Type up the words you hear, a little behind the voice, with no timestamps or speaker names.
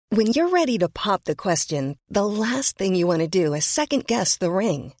When you're ready to pop the question, the last thing you want to do is second-guess the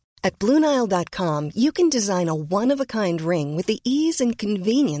ring. At BlueNile.com, you can design a one-of-a-kind ring with the ease and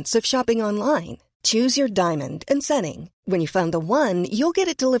convenience of shopping online. Choose your diamond and setting. When you find the one, you'll get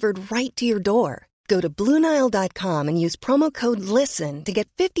it delivered right to your door. Go to BlueNile.com and use promo code LISTEN to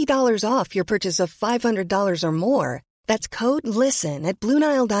get $50 off your purchase of $500 or more. That's code LISTEN at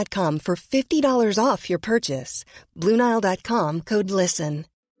BlueNile.com for $50 off your purchase. BlueNile.com, code LISTEN.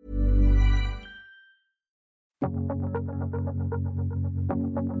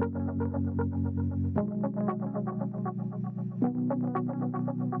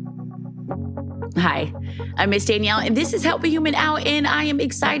 Hi, I'm Miss Danielle, and this is Help a Human Out, and I am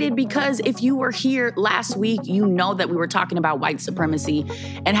excited because if you were here last week, you know that we were talking about white supremacy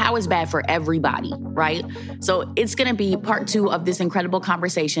and how it's bad for everybody, right? So it's going to be part 2 of this incredible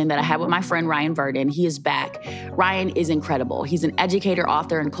conversation that I had with my friend Ryan Verdon. He is back. Ryan is incredible. He's an educator,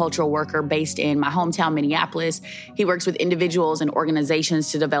 author, and cultural worker based in my hometown, Minneapolis. He works with individuals and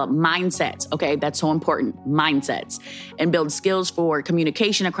organizations to develop mindsets, okay? That's so important, mindsets, and build skills for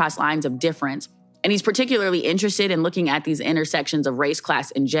communication across lines of difference. And he's particularly interested in looking at these intersections of race, class,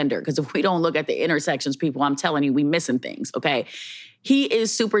 and gender. Because if we don't look at the intersections, people, I'm telling you, we missing things, okay? He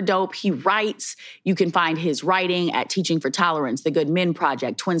is super dope. He writes. You can find his writing at Teaching for Tolerance, The Good Men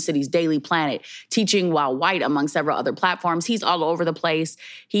Project, Twin Cities Daily Planet, Teaching While White, among several other platforms. He's all over the place.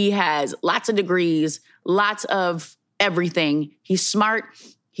 He has lots of degrees, lots of everything. He's smart.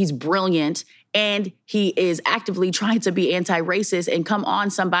 He's brilliant. And he is actively trying to be anti-racist and come on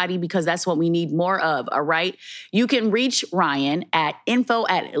somebody because that's what we need more of, all right? You can reach Ryan at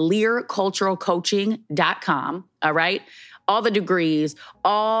info@learculturalcoaching.com, all right? All the degrees,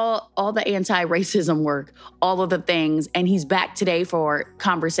 all the anti-racism work, all of the things. And he's back today for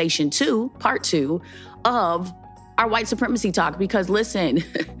conversation 2, part 2 of our white supremacy talk because listen,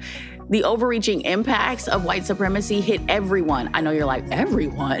 the overreaching impacts of white supremacy hit everyone. I know you're like,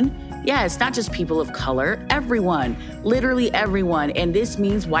 everyone? Yeah, it's not just people of color, everyone, literally everyone. And this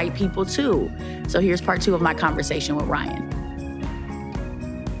means white people too. So here's part 2 of my conversation with Ryan.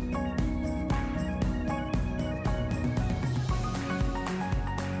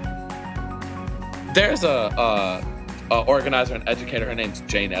 There's a organizer and educator, her name's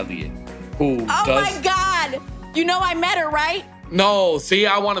Jane Elliott, who my God! You know I met her, right? No, see,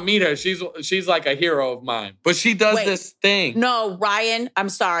 I want to meet her. She's like a hero of mine. But she does this thing. No, Ryan, I'm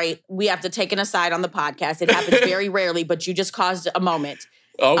sorry. We have to take an aside on the podcast. It happens very rarely, but you just caused a moment.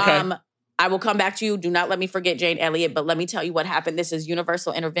 Okay. I will come back to you. Do not let me forget Jane Elliott, but let me tell you what happened. This is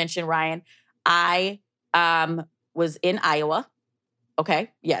universal intervention, Ryan. I was in Iowa.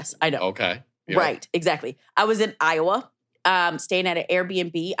 Okay? Yes, I know. Okay. Yep. Right, exactly. I was in Iowa. Staying at an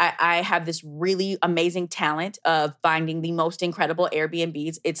Airbnb. I have this really amazing talent of finding the most incredible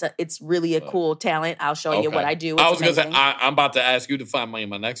Airbnbs. It's really a cool talent. I'll show you what I do. I was going to say, I'm about to ask you to find me in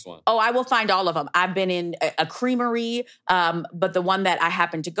my next one. Oh, I will find all of them. I've been in a creamery, but the one that I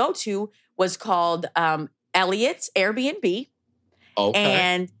happened to go to was called Elliott's Airbnb. Okay.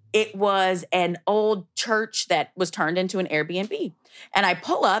 And it was an old church that was turned into an Airbnb. And I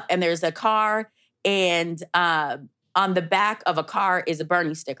pull up and there's a car and on the back of a car is a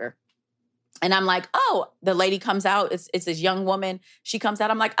Bernie sticker. And I'm like, oh, the lady comes out. It's this young woman. She comes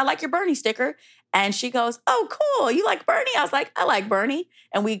out. I'm like, I like your Bernie sticker. And she goes, oh, cool. You like Bernie? I was like, I like Bernie.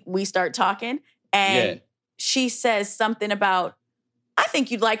 And we start talking. And she says something about, I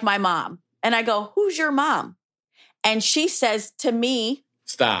think you'd like my mom. And I go, who's your mom? And she says to me,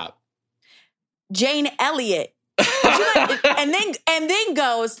 stop. Jane Elliott. and then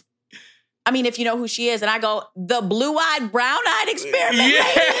goes, I mean, if you know who she is. And I go, the blue-eyed, brown-eyed experiment.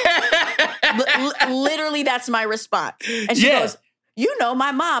 Yeah. Literally, that's my response. And she goes, you know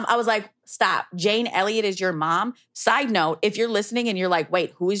my mom. I was like, stop. Jane Elliott is your mom? Side note, if you're listening and you're like,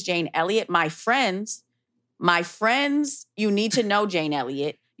 wait, who is Jane Elliott? My friends, you need to know Jane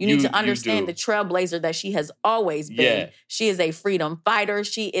Elliott. You need to understand the trailblazer that she has always been. Yeah. She is a freedom fighter.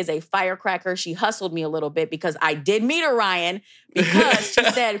 She is a firecracker. She hustled me a little bit because I did meet her, Ryan, because she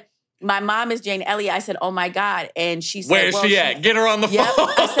said, my mom is Jane Elliott. I said, oh my God. And she said, where is she at? Get her on the phone.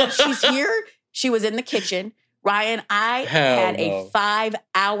 I said, she's here. She was in the kitchen. Ryan, I had a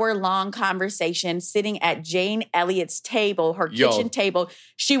 5-hour-long conversation sitting at Jane Elliott's table, her kitchen table.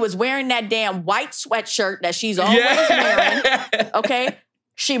 She was wearing that damn white sweatshirt that she's always wearing. Okay.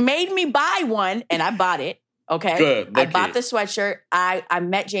 She made me buy one and I bought it. Okay. Good. I bought the sweatshirt. I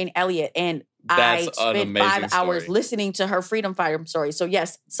met Jane Elliott and I spent 5 hours listening to her freedom fighter story. So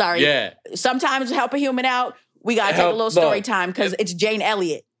yes, sorry. Yeah. Sometimes Help a Human Out, we got to take a little story time because it's Jane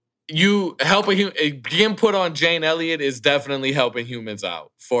Elliott. you helping getting put on Jane Elliott is definitely helping humans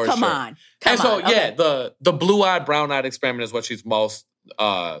out for Come sure. on. And so Okay. the blue-eyed, brown-eyed experiment is what she's most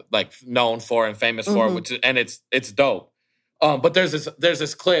like known for and famous for, which is, and it's dope. But there's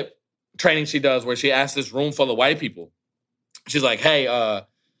this clip training she does where she asks this room full of white people. She's like, "Hey, I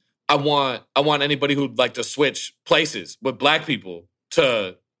want anybody who'd like to switch places with black people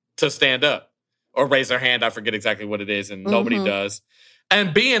to stand up or raise their hand." I forget exactly what it is, and nobody does.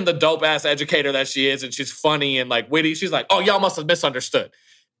 And being the dope ass educator that she is, and she's funny and like witty, she's like, "Oh, y'all must have misunderstood.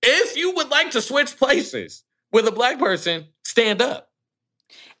 If you would like to switch places with a black person, stand up."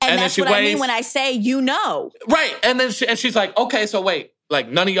 And that's what I mean when I say Right. And then she's like, "Okay, so wait, like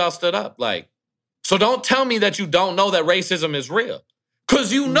none of y'all stood up. Like, so don't tell me that you don't know that racism is real.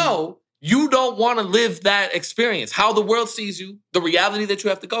 Because you know you don't want to live that experience. How the world sees you, the reality that you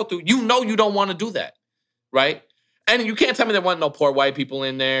have to go through. You know you don't want to do that. Right? And you can't tell me there wasn't no poor white people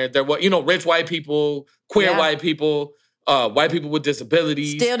in there. There were, rich white people, queer white people, white people with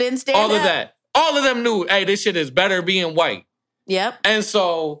disabilities. Still didn't stand all up. of that. All of them knew, hey, this shit is better being white. Yep. And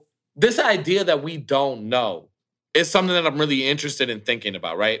so this idea that we don't know is something that I'm really interested in thinking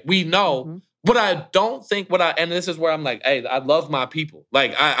about, right? We know, but I don't think and this is where I'm like, hey, I love my people.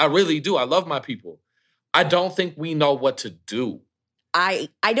 Like, I really do. I love my people. I don't think we know what to do. I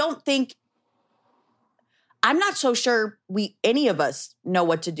don't think, I'm not so sure any of us know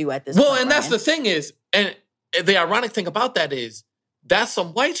what to do at this point. Well, and that's the thing is, and the ironic thing about that is, that's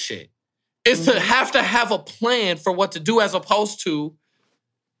some white shit. Is to have a plan for what to do as opposed to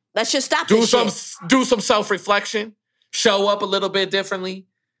let's just stop do some self-reflection, show up a little bit differently,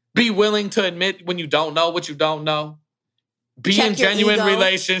 be willing to admit when you don't know what you don't know, be in genuine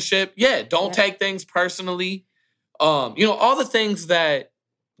relationship. Yeah, don't take things personally. All the things that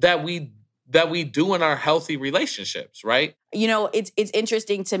we do in our healthy relationships, right? It's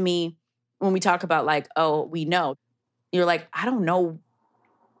interesting to me when we talk about like, oh, we know. You're like, I don't know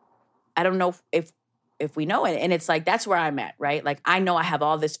if we know it. And it's like, that's where I'm at, right? Like, I know I have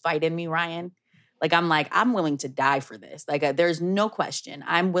all this fight in me, Ryan. Like, I'm willing to die for this. Like, there's no question.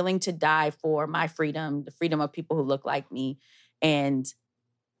 I'm willing to die for my freedom, the freedom of people who look like me. And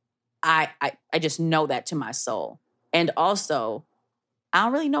I just know that to my soul. And also, I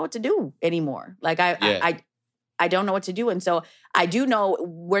don't really know what to do anymore. Like, I don't know what to do. And so I do know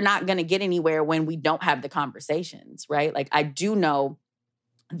we're not going to get anywhere when we don't have the conversations, right? Like, I do know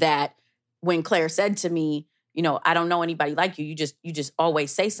that when Claire said to me, I don't know anybody like you. You just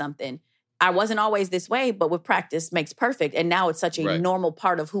always say something. I wasn't always this way, but with practice makes perfect. And now it's such a normal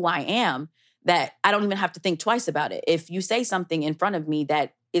part of who I am that I don't even have to think twice about it. If you say something in front of me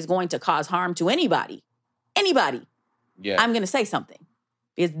that is going to cause harm to anybody, I'm going to say something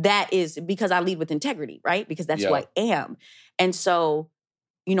because I lead with integrity, right? Because that's who I am. And so,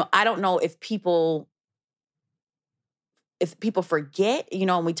 I don't know if people forget,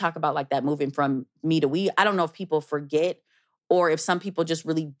 when we talk about like that moving from me to we, I don't know if people forget or if some people just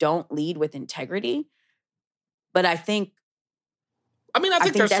really don't lead with integrity. But I think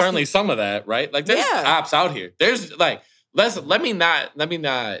there's certainly some of that, right? Like there's ops out here. There's like, let me not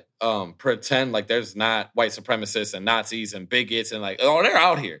pretend like there's not white supremacists and Nazis and bigots and like, oh, they're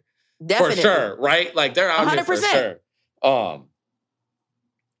out here. Definitely. For sure, right? Like they're out 100%. Here for sure.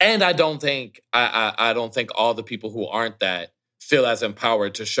 And I don't think all the people who aren't that feel as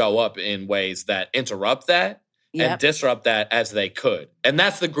empowered to show up in ways that interrupt that and disrupt that as they could. And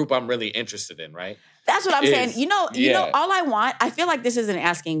that's the group I'm really interested in, right? That's what I'm saying. All I want, I feel like this isn't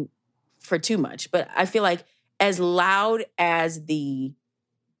asking for too much, but I feel like as loud as the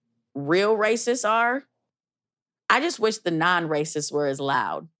real racists are, I just wish the non-racists were as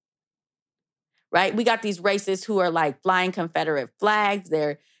loud. Right? We got these racists who are like flying Confederate flags.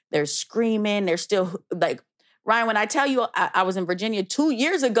 They're screaming. They're still like, Ryan, when I tell you I was in Virginia 2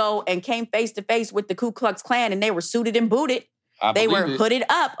 years ago and came face to face with the Ku Klux Klan and they were suited and booted. They were hooded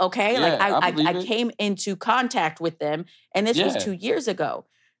up, okay? Yeah, I came into contact with them and this was 2 years ago.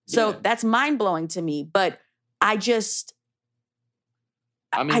 So that's mind-blowing to me. But I just...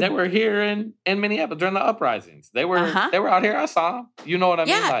 they were here in Minneapolis during the uprisings. They were out here. I saw them. You know what I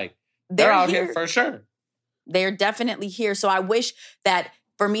mean? Like, they're out here for sure. They're definitely here. So I wish that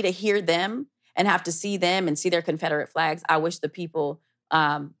for me to hear them and have to see them and see their Confederate flags, I wish the people,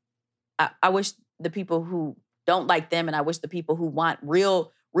 I wish the people who don't like them and I wish the people who want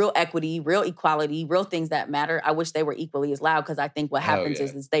real equity, real equality, real things that matter, I wish they were equally as loud because I think what happens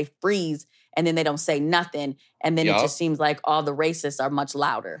is they freeze and then they don't say nothing and then it just seems like all the racists are much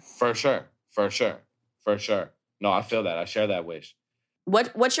louder. For sure. No, I feel that. I share that wish.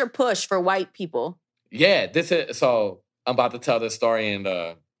 What's your push for white people? Yeah, so I'm about to tell this story and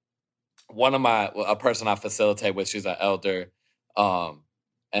a person I facilitate with, she's an elder, and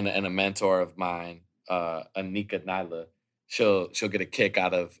a mentor of mine, Anika Nyla. She'll get a kick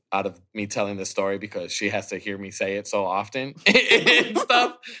out of me telling this story because she has to hear me say it so often and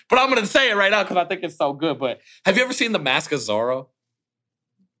stuff. But I'm gonna say it right now because I think it's so good. But have you ever seen The Mask of Zorro?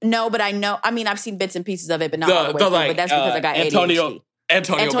 No, but I know. I mean, I've seen bits and pieces of it, but not all the way through. But that's because I got ADHD.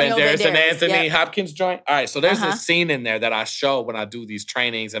 Antonio Banderas and Anthony Hopkins joint. All right, so there's this scene in there that I show when I do these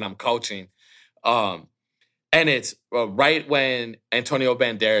trainings and I'm coaching. And it's right when Antonio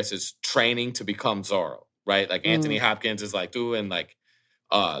Banderas is training to become Zorro, right? Like Anthony Hopkins is like doing like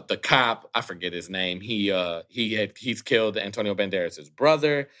the cop, I forget his name. He's killed Antonio Banderas'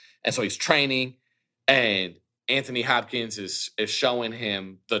 brother, and so he's training, and Anthony Hopkins is showing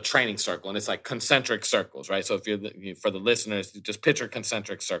him the training circle, and it's like concentric circles, right? So for the listeners, just picture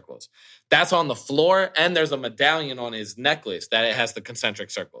concentric circles. That's on the floor, and there's a medallion on his necklace that it has the concentric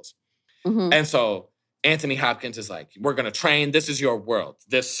circles. Mm-hmm. And so Anthony Hopkins is like, we're going to train. This is your world,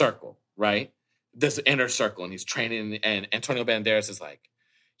 this circle, right? This inner circle. And he's training, and Antonio Banderas is like,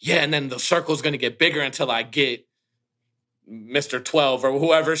 yeah, and then the circle's going to get bigger until I get Mr. 12 or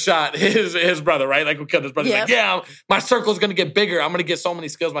whoever shot his brother, right? Like who killed his brother. Yep. Like, yeah, my circle's going to get bigger. I'm going to get so many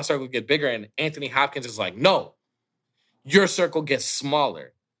skills. My circle will get bigger. And Anthony Hopkins is like, no, your circle gets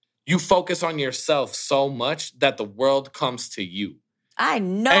smaller. You focus on yourself so much that the world comes to you. I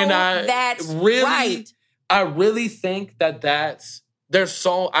know that's right. I really think I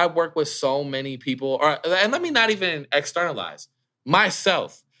work with so many people, and let me not even externalize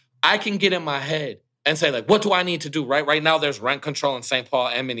myself. I can get in my head and say, like, what do I need to do, right? Right now, there's rent control in St. Paul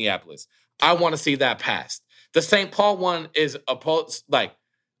and Minneapolis. I want to see that passed. The St. Paul one is opposed, like,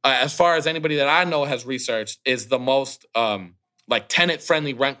 as far as anybody that I know has researched, is the most,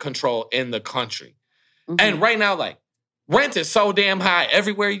 tenant-friendly rent control in the country. Mm-hmm. And right now, like, rent is so damn high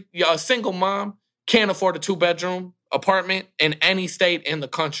everywhere. A single mom can't afford a 2-bedroom apartment in any state in the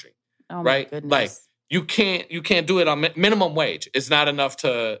country, right? My goodness. Like, you can't do it on minimum wage. It's not enough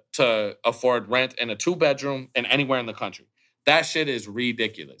to afford rent in a 2-bedroom and anywhere in the country. That shit is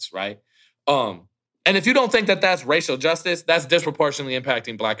ridiculous, right? And if you don't think that that's racial justice, that's disproportionately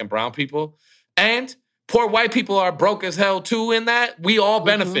impacting Black and brown people. And poor white people are broke as hell too in that. We all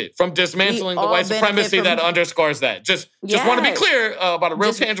benefit from dismantling the white supremacy that underscores that. Just want to be clear about a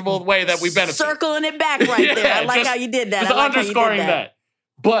real tangible way that we benefit. Circling it back right there. I like how you did that. Just underscoring that.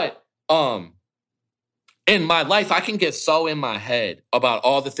 But in my life, I can get so in my head about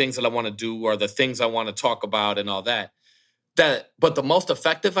all the things that I want to do or the things I want to talk about and all that. But the most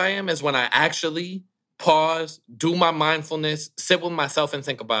effective I am is when I actually pause, do my mindfulness, sit with myself and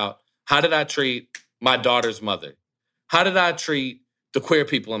think about, how did I treat my daughter's mother? How did I treat the queer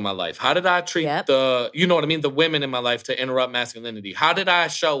people in my life? How did I treat the women in my life to interrupt masculinity? How did I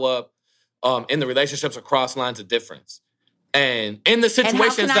show up in the relationships across lines of difference? And in the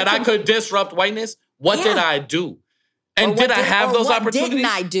situations that I could disrupt whiteness, what did I do? And did I have those opportunities? What didn't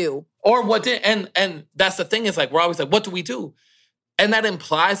I do? Or what did, and that's the thing is like, we're always like, what do we do? And that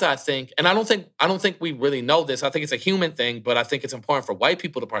implies, I think, and I don't think we really know this. I think it's a human thing, but I think it's important for white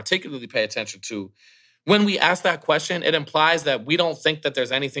people to particularly pay attention to. When we ask that question, it implies that we don't think that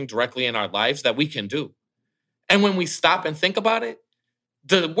there's anything directly in our lives that we can do. And when we stop and think about it,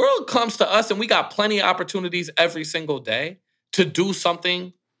 the world comes to us and we got plenty of opportunities every single day to do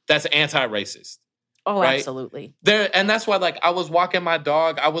something that's anti-racist. Oh, right? Absolutely. And that's why, like, I was walking my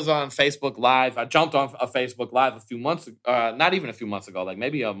dog. I was on Facebook Live. I jumped on a Facebook Live a few months, not even a few months ago, like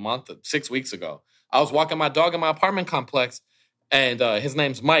maybe a month, 6 weeks ago. I was walking my dog in my apartment complex, and his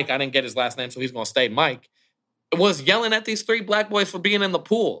name's Mike. I didn't get his last name, so he's going to stay Mike. Was yelling at these 3 Black boys for being in the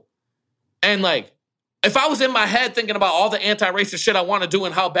pool. And, like, if I was in my head thinking about all the anti-racist shit I want to do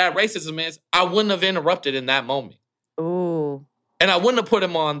and how bad racism is, I wouldn't have interrupted in that moment. Ooh. And I wouldn't have put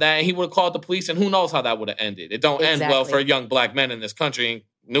him on that, and he would have called the police, and who knows how that would have ended. It don't end well for young Black men in this country.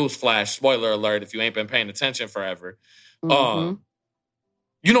 Newsflash, spoiler alert, if you ain't been paying attention forever. Mm-hmm.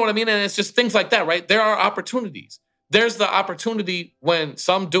 You know what I mean? And it's just things like that, right? There are opportunities. There's the opportunity when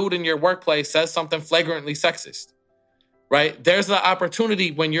some dude in your workplace says something flagrantly sexist, right? There's the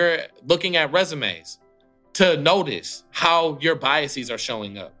opportunity when you're looking at resumes to notice how your biases are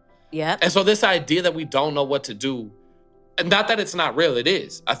showing up. Yep. And so this idea that we don't know what to do, and not that it's not real, it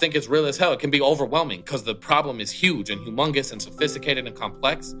is. I think it's real as hell. It can be overwhelming because the problem is huge and humongous and sophisticated and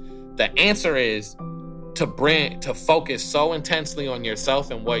complex. The answer is to focus so intensely on yourself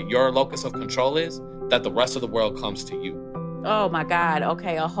and what your locus of control is that the rest of the world comes to you. Oh my God.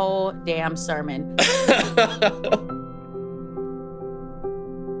 Okay, a whole damn sermon.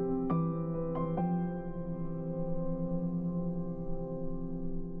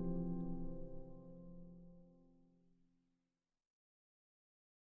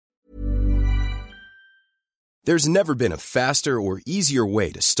 There's never been a faster or easier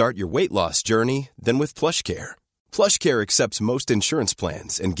way to start your weight loss journey than with PlushCare. PlushCare accepts most insurance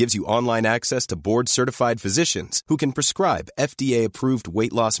plans and gives you online access to board-certified physicians who can prescribe FDA-approved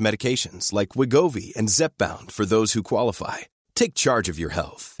weight loss medications like Wegovy and Zepbound for those who qualify. Take charge of your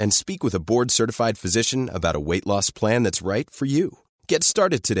health and speak with a board-certified physician about a weight loss plan that's right for you. Get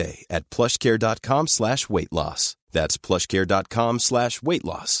started today at plushcare.com/weight loss. That's plushcare.com/weight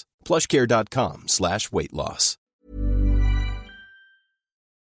loss. plushcare.com/weight loss.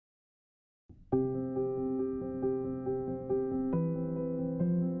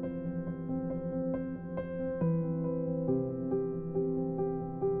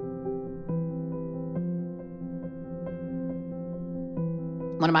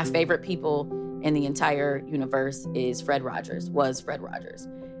 One of my favorite people in the entire universe was Fred Rogers.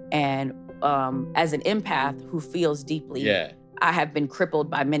 And as an empath who feels deeply, I have been crippled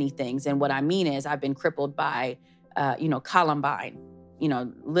by many things. And what I mean is I've been crippled by, Columbine.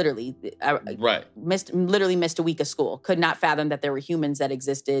 Literally, missed a week of school. Could not fathom that there were humans that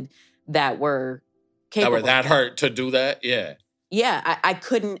existed that were capable. That were that hurt to do that? Yeah. Yeah, I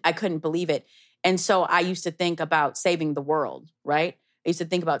couldn't believe it. And so I used to think about saving the world, right? I used to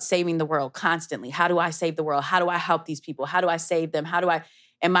think about saving the world constantly. How do I save the world? How do I help these people? How do I save them?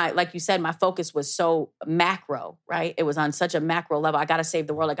 And like you said, my focus was so macro, right? It was on such a macro level. I got to save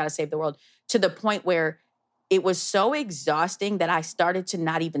the world. I got to save the world, to the point where it was so exhausting that I started to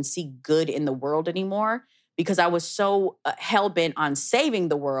not even see good in the world anymore, because I was so hell-bent on saving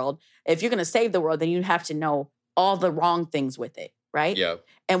the world. If you're going to save the world, then you have to know all the wrong things with it, right? Yeah.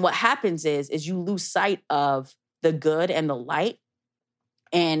 And what happens is you lose sight of the good and the light.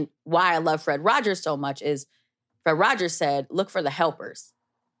 And why I love Fred Rogers so much is Fred Rogers said, look for the helpers,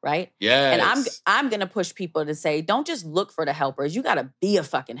 right? Yes. And I'm going to push people to say, don't just look for the helpers. You got to be a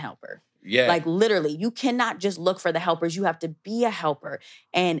fucking helper. Yeah. Like literally, you cannot just look for the helpers. You have to be a helper.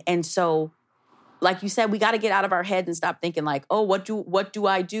 And so, like you said, we got to get out of our heads and stop thinking like, oh, what do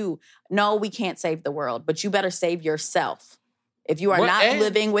I do? No, we can't save the world, but you better save yourself. If you are not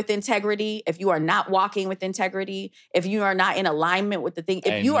living with integrity, if you are not walking with integrity, if you are not in alignment with the thing,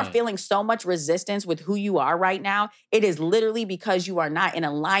 if you are feeling so much resistance with who you are right now, it is literally because you are not in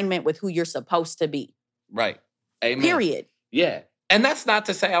alignment with who you're supposed to be. Right. Amen. Period. Yeah. And that's not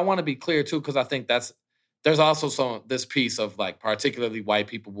to say, I want to be clear too, because I think there's also this piece of like, particularly white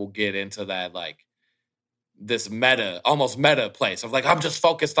people will get into that, like this almost meta place of like, I'm just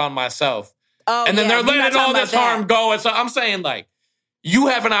focused on myself. Oh, and then they're letting all this harm go. And so I'm saying, like, you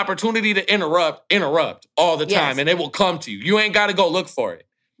have an opportunity to interrupt all the time, and it will come to you. You ain't got to go look for it.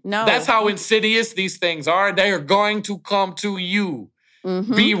 No. That's how insidious these things are. They are going to come to you.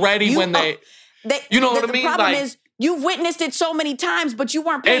 Mm-hmm. Be ready when they you know what I mean? The problem is you've witnessed it so many times, but you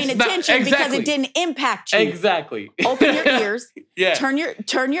weren't paying attention because it didn't impact you. Exactly. Open your ears. Yeah. Turn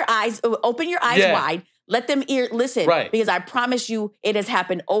your eyes, open your eyes wide. Let them listen, right. Because I promise you it has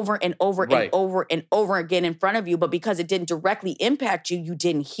happened over and over and over and over again in front of you, but because it didn't directly impact you, you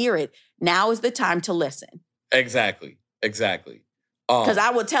didn't hear it. Now is the time to listen. Exactly. Because I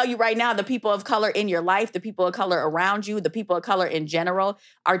will tell you right now, the people of color in your life, the people of color around you, the people of color in general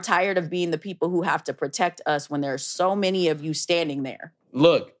are tired of being the people who have to protect us when there are so many of you standing there.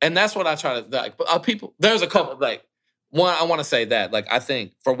 Look, and that's what I try to, like, people, there's a couple, like, one, I want to say that, like, I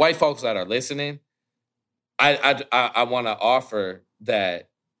think for white folks that are listening, I want to offer that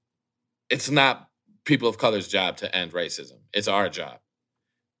it's not people of color's job to end racism. It's our job.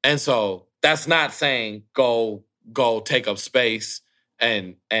 And so that's not saying go take up space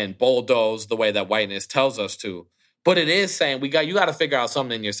and bulldoze the way that whiteness tells us to. But it is saying you got to figure out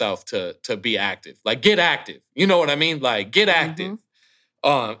something in yourself to be active. Like, get active. You know what I mean? Like, get active.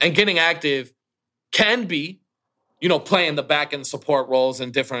 Mm-hmm. And getting active can be, playing the back end support roles for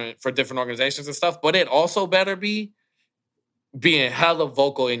different organizations and stuff. But it also better be being hella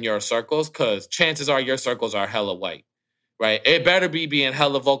vocal in your circles, because chances are your circles are hella white, right? It better be being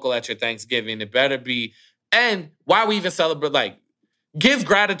hella vocal at your Thanksgiving. It better be, and why we even celebrate, like, give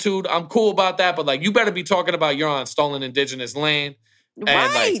gratitude. I'm cool about that, but like, you better be talking about you're on stolen indigenous land.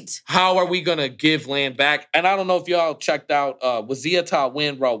 And like, how are we going to give land back? And I don't know if y'all checked out, Wazia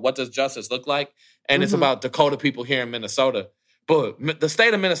Wynn wrote, What Does Justice Look Like? And it's about Dakota people here in Minnesota. But the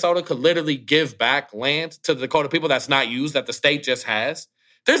state of Minnesota could literally give back land to the Dakota people that's not used, that the state just has.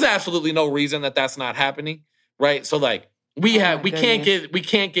 There's absolutely no reason that that's not happening, right? So like, we can't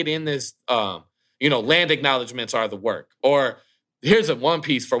get in this, land acknowledgements are the work. Or here's one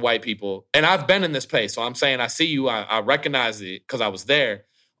piece for white people, and I've been in this place, so I'm saying I see you, I recognize it because I was there,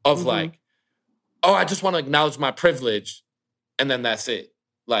 of like, oh, I just want to acknowledge my privilege, and then that's it.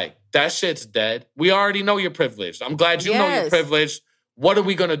 Like, that shit's dead. We already know you're privileged. I'm glad you know you're privileged. What are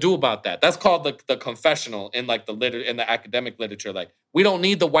we going to do about that? That's called the confessional in like in the academic literature. Like, we don't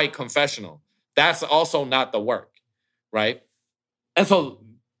need the white confessional. That's also not the work, right? And so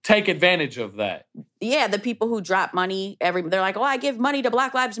take advantage of that. Yeah, the people who drop money they're like, oh, I give money to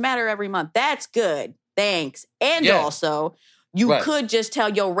Black Lives Matter every month. That's good. Thanks. And also, you could just tell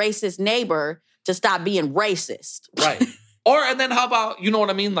your racist neighbor to stop being racist. Right. And then how about, you know what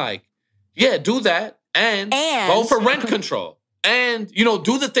I mean? Like, yeah, do that and go for rent control. And, you know,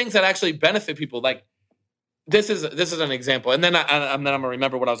 do the things that actually benefit people. Like, this is an example. And then I'm going to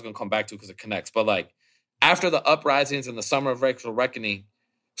remember what I was going to come back to because it connects. But, like, after the uprisings in the summer of racial reckoning,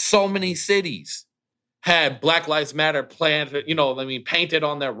 so many cities had Black Lives Matter planted, you know, I mean, painted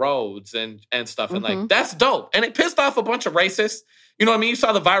on their roads and stuff. And, like, that's dope. And it pissed off a bunch of racists. You know what I mean? You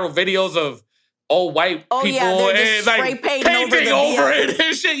saw the viral videos of old white people and, like, painting over it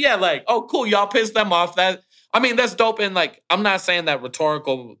and shit. Yeah, like, oh, cool. Y'all pissed them off. That's dope. And, like, I'm not saying that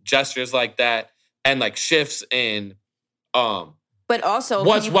rhetorical gestures like that and, like, shifts in but also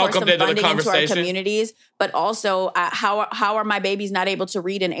what's welcomed into the conversation into our communities. But also, how are my babies not able to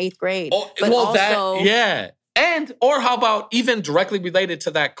read in 8th grade? And or how about even directly related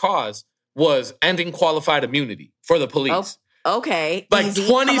to that cause was ending qualified immunity for the police. Okay. Like easy.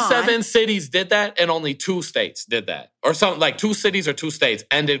 27 cities did that and only 2 states did that. Or something like 2 cities or 2 states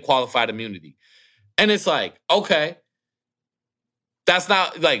ended qualified immunity. And it's like, okay, that's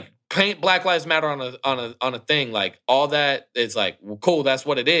not like paint Black Lives Matter on a thing. Like, all that is like, well, cool, that's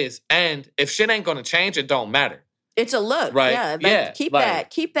what it is. And if shit ain't gonna change, it don't matter. It's a look. Right? Yeah. Keep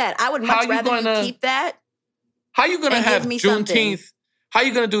that. I would much rather you keep that. How you gonna have Juneteenth? Something. How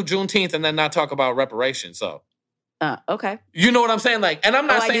you gonna do Juneteenth and then not talk about reparations? So okay. You know what I'm saying? Like, and I'm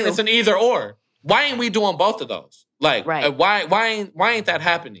not saying it's an either or. Why ain't we doing both of those? Like, why ain't that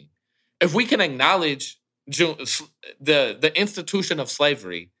happening? If we can acknowledge the institution of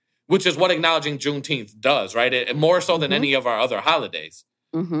slavery, which is what acknowledging Juneteenth does, right? More so than any of our other holidays,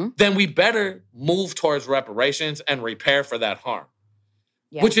 then we better move towards reparations and repair for that harm.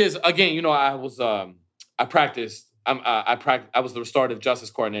 Yeah. Which is, again, you know, I was the restorative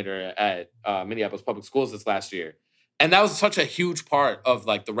justice coordinator at Minneapolis Public Schools this last year. And that was such a huge part of,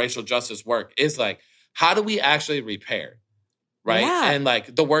 like, the racial justice work is, like, how do we actually repair? Right. Yeah. And,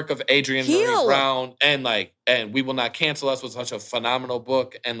 like, the work of Adrienne Marie Brown and, like, and We Will Not Cancel Us was such a phenomenal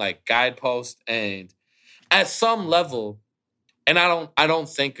book and, like, guidepost. And at some level, and I don't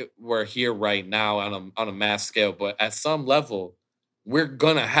think we're here right now on a mass scale, but at some level, we're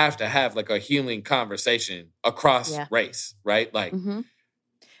gonna have to have, like, a healing conversation across race, right? Like,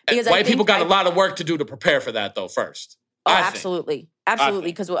 white people got a lot of work to do to prepare for that, though, first. Oh, absolutely.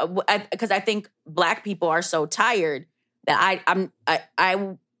 Absolutely. Because I think Black people are so tired that I'm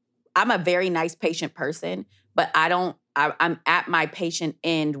a very nice, patient person, but I'm at my patient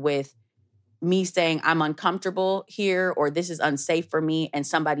end with me saying I'm uncomfortable here or this is unsafe for me and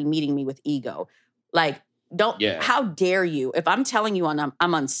somebody meeting me with ego. Like, how dare you? If I'm telling you I'm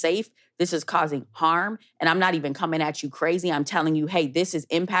unsafe, this is causing harm, and I'm not even coming at you crazy. I'm telling you, hey, this is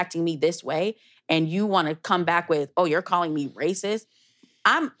impacting me this way, and you want to come back with, oh, you're calling me racist?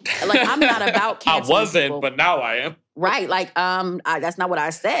 I'm not about canceling I wasn't, people. But now I am. Right. Like, that's not what I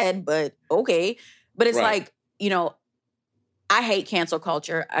said, but okay. But it's like, you know, I hate cancel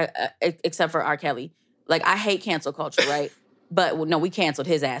culture, except for R. Kelly. Like, I hate cancel culture, right? But no, we canceled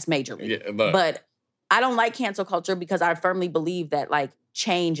his ass majorly. Yeah, but I don't like cancel culture because I firmly believe that, like,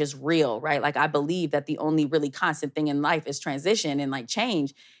 change is real, right? Like, I believe that the only really constant thing in life is transition and, like,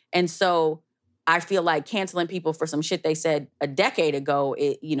 change. And so I feel like canceling people for some shit they said a decade ago,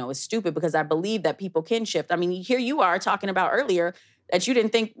 is stupid because I believe that people can shift. I mean, here you are talking about earlier that you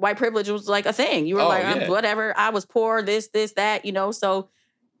didn't think white privilege was, like, a thing. You were whatever, I was poor, this, that, So,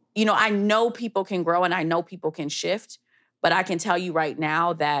 I know people can grow and I know people can shift, but I can tell you right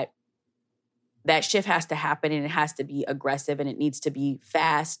now that shift has to happen and it has to be aggressive and it needs to be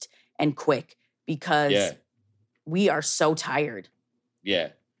fast and quick because we are so tired. Yeah.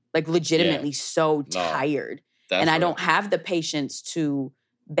 Like, legitimately so tired. And I don't have the patience to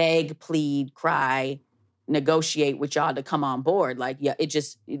beg, plead, cry, negotiate with y'all to come on board. Like, it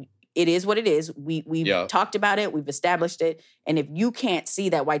is what it is. We've talked about it. We've established it. And if you can't see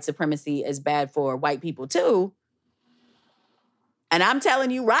that white supremacy is bad for white people too, and I'm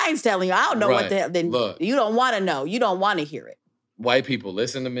telling you, Ryan's telling you, I don't know what the hell, then you don't want to know. You don't want to hear it. White people,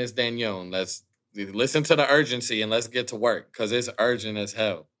 listen to Miss Danielle. Let's listen to the urgency and let's get to work because it's urgent as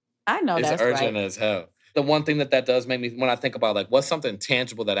hell. I know it's that's urgent right. as hell. The one thing that does make me, when I think about like what's something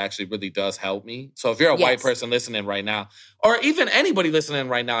tangible that actually really does help me. So if you're a white person listening right now, or even anybody listening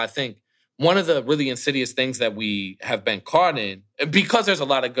right now, I think one of the really insidious things that we have been caught in, because there's a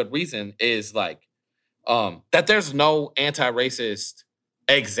lot of good reason, is like that there's no anti-racist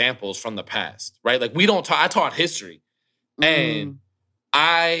examples from the past, right? Like we don't talk, I taught history and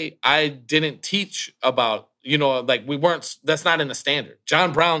I didn't teach about, you know, like we weren't, that's not in the standard.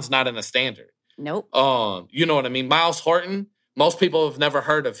 John Brown's not in the standard. Nope. You know what I mean? Miles Horton, most people have never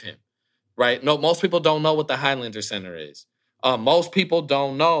heard of him, right? No, most people don't know what the Highlander Center is. Most people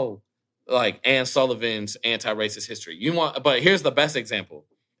don't know like Anne Sullivan's anti-racist history. But here's the best example.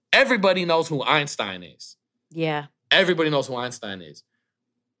 Everybody knows who Einstein is. Yeah. Everybody knows who Einstein is.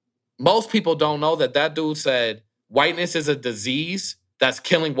 Most people don't know that dude said whiteness is a disease that's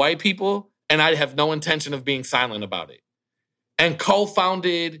killing white people, and I have no intention of being silent about it. And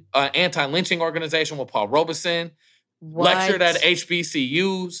co-founded an anti-lynching organization with Paul Robeson, lectured at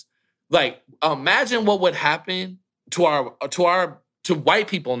HBCUs. Like, imagine what would happen to white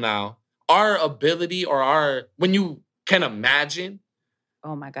people now. Our ability when you can imagine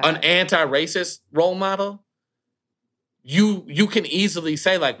oh my God, an anti-racist role model, you can easily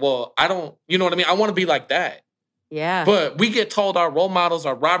say like, well, I don't, you know what I mean? I want to be like that. Yeah. But we get told our role models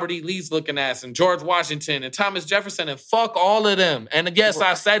are Robert E. Lee's looking ass and George Washington and Thomas Jefferson and fuck all of them. And yes,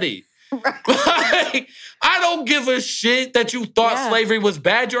 I said it. Right. Like, I don't give a shit that you thought slavery was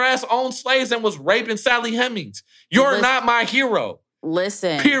bad. Your ass owned slaves and was raping Sally Hemings. You're not my hero.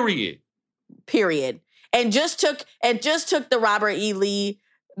 Listen. Period. And just took the Robert E.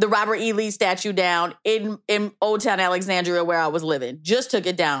 Lee statue down in Old Town Alexandria where I was living. Just took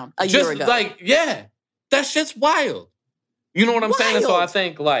it down a year ago. Like, yeah. That shit's wild. You know what I'm saying? So I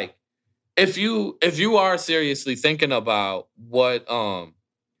think like if you are seriously thinking about what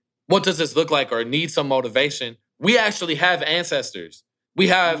does this look like or need some motivation, we actually have ancestors. We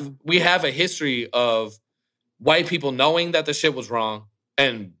have a history of white people knowing that the shit was wrong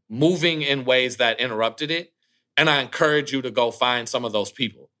and moving in ways that interrupted it. And I encourage you to go find some of those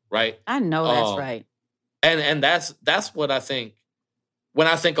people, right? I know that's right. And that's what I think. When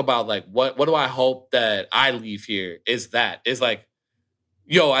I think about like what do I hope that I leave here is like,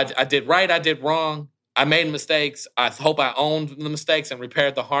 yo, I did right, I did wrong, I made mistakes. I hope I owned the mistakes and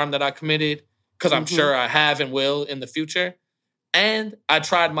repaired the harm that I committed because I'm sure I have and will in the future. And I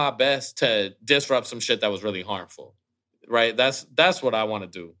tried my best to disrupt some shit that was really harmful, right? That's what I want to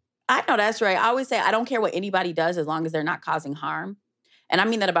do. I know that's right. I always say I don't care what anybody does as long as they're not causing harm. And I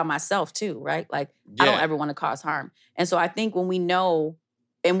mean that about myself too, right? Like I don't ever want to cause harm. And so I think when we know,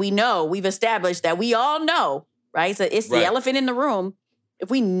 we've established that we all know, right? So it's the elephant in the room. If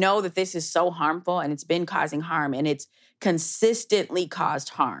we know that this is so harmful and it's been causing harm and it's consistently caused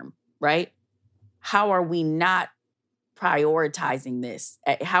harm, right? How are we not prioritizing this?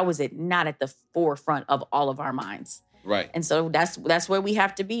 How is it not at the forefront of all of our minds? Right. And so that's where we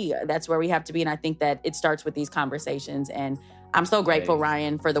have to be. That's where we have to be. And I think that it starts with these conversations. And I'm so grateful,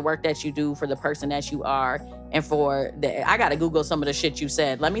 Ryan, for the work that you do, for the person that you are, and I got to Google some of the shit you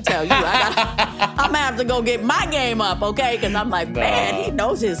said. Let me tell you, I'm going to have to go get my game up, okay? Because I'm like, man, he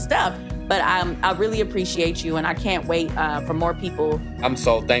knows his stuff. But I really appreciate you, and I can't wait for more people. I'm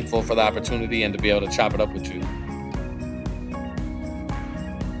so thankful for the opportunity and to be able to chop it up with you.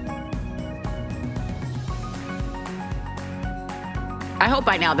 I hope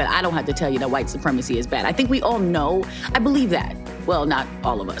by now that I don't have to tell you that white supremacy is bad. I think we all know. I believe that. Well, not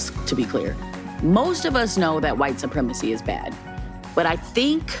all of us, to be clear. Most of us know that white supremacy is bad. But I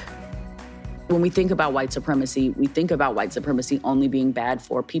think when we think about white supremacy, we think about white supremacy only being bad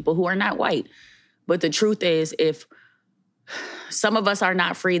for people who are not white. But the truth is, if some of us are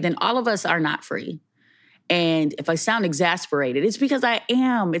not free, then all of us are not free. And if I sound exasperated, it's because I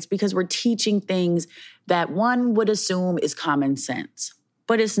am. It's because we're teaching things that one would assume is common sense,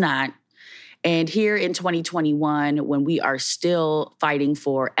 but it's not. And here in 2021, when we are still fighting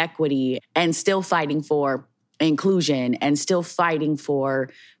for equity and still fighting for inclusion and still fighting for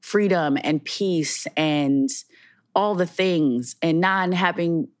freedom and peace and all the things and not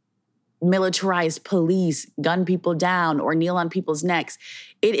having militarized police gun people down or kneel on people's necks,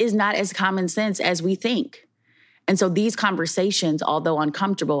 it is not as common sense as we think. And so these conversations, although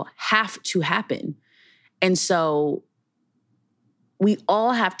uncomfortable, have to happen. And so we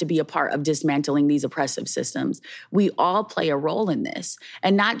all have to be a part of dismantling these oppressive systems. We all play a role in this.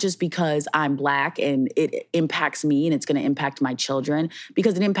 And not just because I'm Black and it impacts me and it's going to impact my children,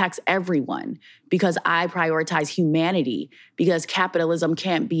 because it impacts everyone, because I prioritize humanity, because capitalism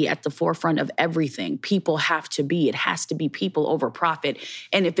can't be at the forefront of everything. People have to be. It has to be people over profit.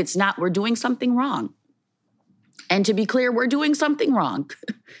 And if it's not, we're doing something wrong. And to be clear, we're doing something wrong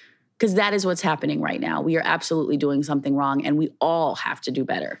because that is what's happening right now. We are absolutely doing something wrong, and we all have to do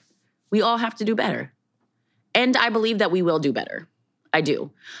better. We all have to do better. And I believe that we will do better. I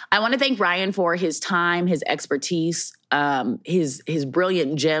do. I want to thank Ryan for his time, his expertise, his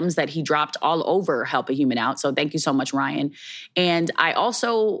brilliant gems that he dropped all over Help a Human Out. So thank you so much, Ryan. And I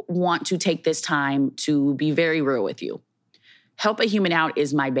also want to take this time to be very real with you. Help a Human Out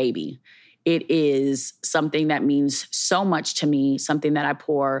is my baby. It is something that means so much to me, something that I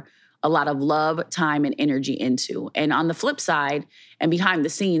pour a lot of love, time, and energy into. And on the flip side, and behind the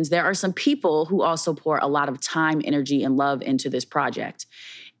scenes, there are some people who also pour a lot of time, energy, and love into this project.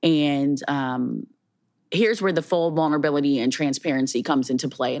 And here's where the full vulnerability and transparency comes into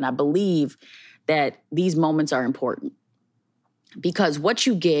play. And I believe that these moments are important because what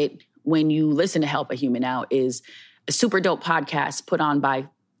you get when you listen to Help a Human Out is a super dope podcast put on by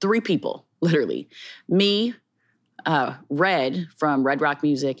 3 people, literally. Me, Red from Red Rock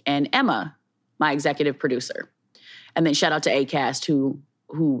Music, and Emma, my executive producer. And then shout out to Acast,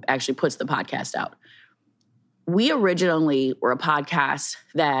 who actually puts the podcast out. We originally were a podcast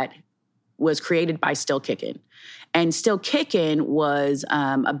that was created by Still Kickin'. And Still Kickin' was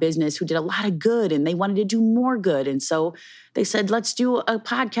a business who did a lot of good, and they wanted to do more good. And so they said, let's do a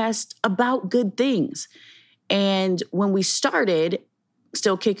podcast about good things. And when we started,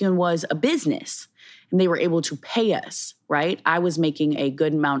 Still Kickin' was a business. And they were able to pay us, right? I was making a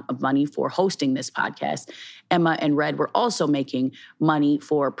good amount of money for hosting this podcast. Emma and Red were also making money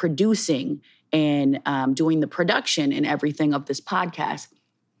for producing and doing the production and everything of this podcast.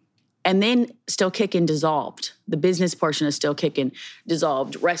 And then Still Kickin' dissolved. The business portion of Still Kickin'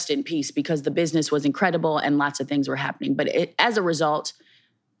 dissolved. Rest in peace, because the business was incredible and lots of things were happening. But as a result,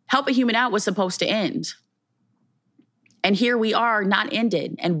 Help a Human Out was supposed to end. And here we are, not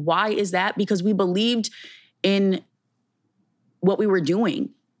ended. And why is that? Because we believed in what we were doing.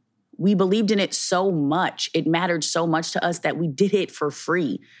 We believed in it so much. It mattered so much to us that we did it for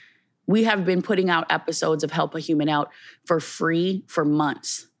free. We have been putting out episodes of Help a Human Out for free for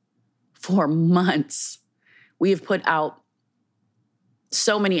months. For months. We have put out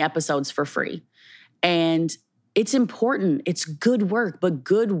so many episodes for free. And it's important. It's good work. But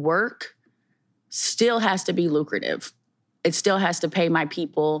good work still has to be lucrative. It still has to pay my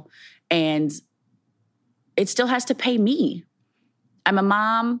people, and it still has to pay me. I'm a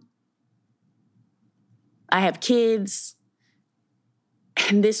mom. I have kids.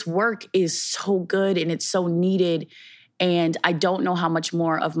 And this work is so good and it's so needed. And I don't know how much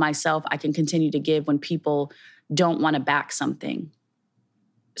more of myself I can continue to give when people don't want to back something.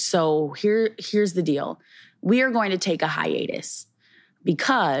 So here's the deal. We are going to take a hiatus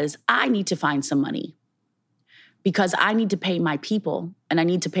because I need to find some money. Because I need to pay my people and I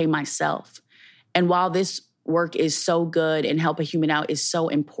need to pay myself. And while this work is so good and Help a Human Out is so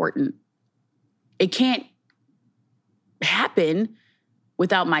important, it can't happen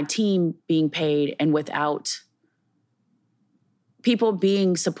without my team being paid and without people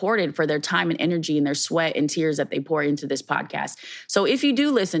being supported for their time and energy and their sweat and tears that they pour into this podcast. So if you do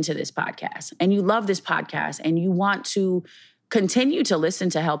listen to this podcast and you love this podcast and you want to continue to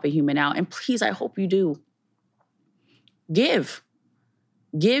listen to Help a Human Out, and please, I hope you do, Give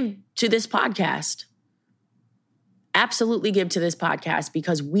to this podcast. Absolutely give to this podcast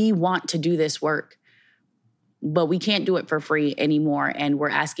because we want to do this work, but we can't do it for free anymore. And we're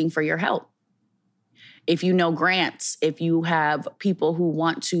asking for your help. If you know grants, if you have people who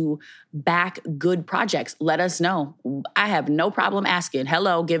want to back good projects, let us know. I have no problem asking.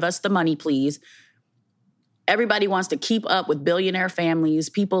 Hello, give us the money, please. Everybody wants to keep up with billionaire families.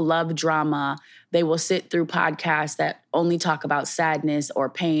 People love drama. They will sit through podcasts that only talk about sadness or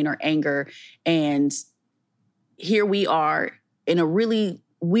pain or anger. And here we are in a really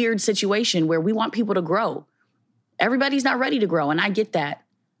weird situation where we want people to grow. Everybody's not ready to grow, and I get that.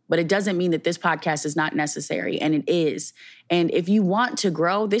 But it doesn't mean that this podcast is not necessary, and it is. And if you want to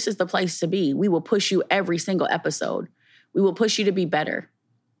grow, this is the place to be. We will push you every single episode. We will push you to be better.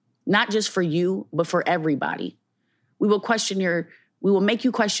 Not just for you, but for everybody. We will make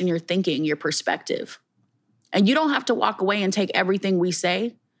you question your thinking, your perspective. And you don't have to walk away and take everything we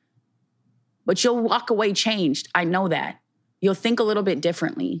say, but you'll walk away changed. I know that. You'll think a little bit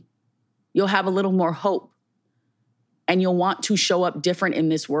differently. You'll have a little more hope. And you'll want to show up different in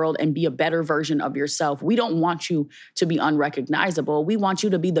this world and be a better version of yourself. We don't want you to be unrecognizable. We want you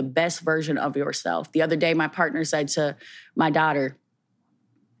to be the best version of yourself. The other day, my partner said to my daughter,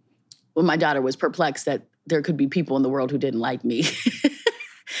 well, my daughter was perplexed that there could be people in the world who didn't like me.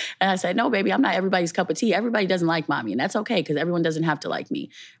 And I said, no, baby, I'm not everybody's cup of tea. Everybody doesn't like mommy. And that's okay because everyone doesn't have to like me.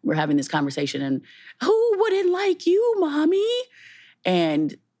 We're having this conversation and who wouldn't like you, mommy?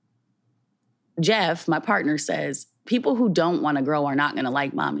 And Jeff, my partner, says, people who don't want to grow are not going to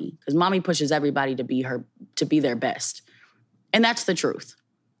like mommy because mommy pushes everybody to be their best. And that's the truth.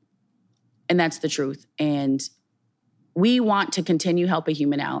 And we want to continue help a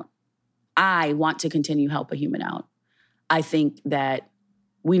human out. I want to continue help a human out. I think that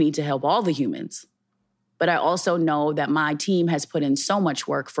we need to help all the humans. But I also know that my team has put in so much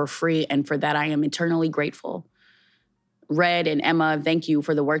work for free, and for that I am eternally grateful. Red and Emma, thank you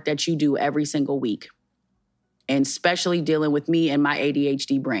for the work that you do every single week, and especially dealing with me and my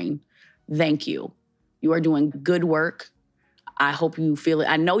ADHD brain. Thank you. You are doing good work. I hope you feel it.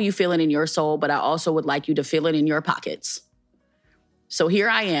 I know you feel it in your soul, but I also would like you to feel it in your pockets. So here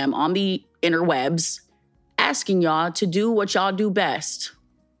I am on the interwebs asking y'all to do what y'all do best.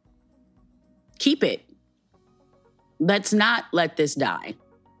 Keep it. Let's not let this die.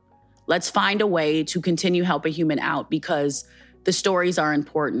 Let's find a way to continue help a human out because the stories are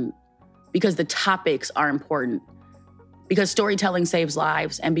important, because the topics are important, because storytelling saves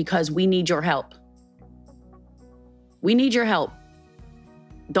lives, and because we need your help. We need your help.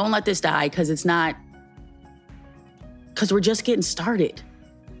 Don't let this die because we're just getting started.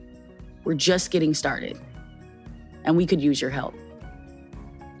 We're just getting started. And we could use your help.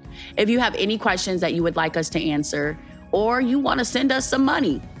 If you have any questions that you would like us to answer, or you want to send us some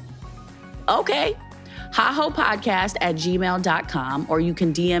money, okay, hahopodcast@gmail.com, or you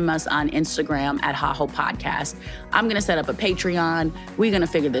can DM us on Instagram @hahopodcast. I'm going to set up a Patreon. We're going to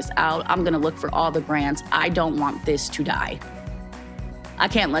figure this out. I'm going to look for all the grants. I don't want this to die. I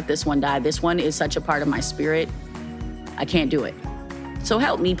can't let this one die. This one is such a part of my spirit. I can't do it. So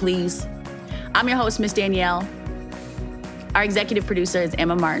help me, please. I'm your host, Miss Danielle. Our executive producer is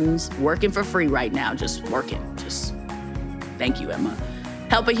Emma Martins, working for free right now, just working. Thank you, Emma.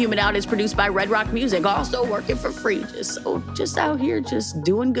 Help a Human Out is produced by Red Rock Music, also working for free. Just out here, just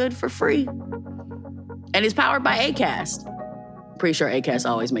doing good for free. And it's powered by Acast. Pretty sure Acast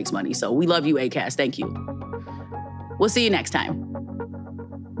always makes money, so we love you, Acast. Thank you. We'll see you next time,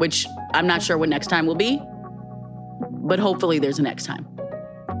 which I'm not sure what next time will be, but hopefully there's a next time.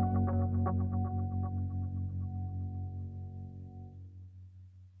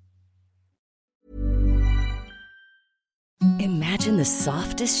 Imagine the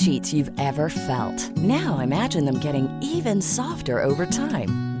softest sheets you've ever felt. Now imagine them getting even softer over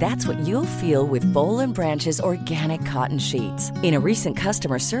time. That's what you'll feel with Boll & Branch's organic cotton sheets. In a recent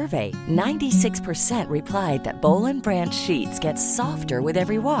customer survey, 96% replied that Boll & Branch sheets get softer with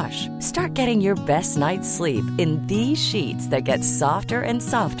every wash. Start getting your best night's sleep in these sheets that get softer and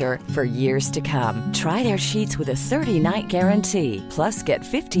softer for years to come. Try their sheets with a 30-night guarantee. Plus, get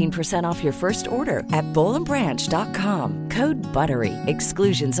 15% off your first order at bollandbranch.com. Code BUTTERY.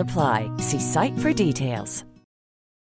 Exclusions apply. See site for details.